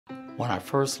When I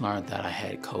first learned that I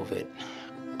had COVID,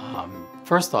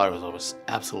 first thought I was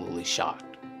absolutely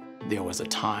shocked. There was a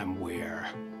time where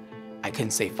I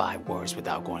couldn't say 5 words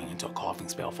without going into a coughing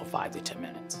spell for 5 to 10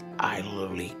 minutes. I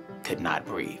literally could not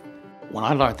breathe. When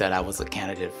I learned that I was a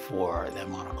candidate for the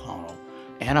monoclonal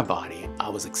antibody, I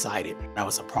was excited. I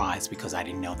was surprised because I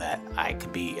didn't know that I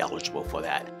could be eligible for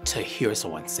that. To hear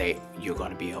someone say, "You're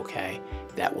going to be okay,"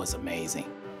 that was amazing.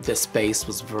 The space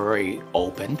was very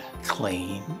open,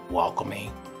 clean,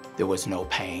 welcoming. There was no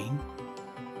pain.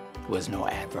 There was no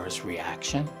adverse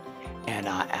reaction. And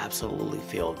I absolutely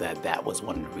feel that that was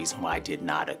one of the reasons why I did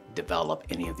not develop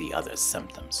any of the other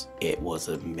symptoms. It was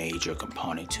a major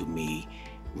component to me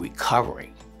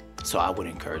recovering. So I would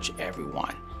encourage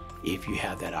everyone, if you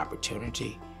have that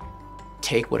opportunity,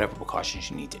 take whatever precautions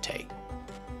you need to take.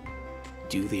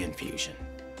 Do the infusion.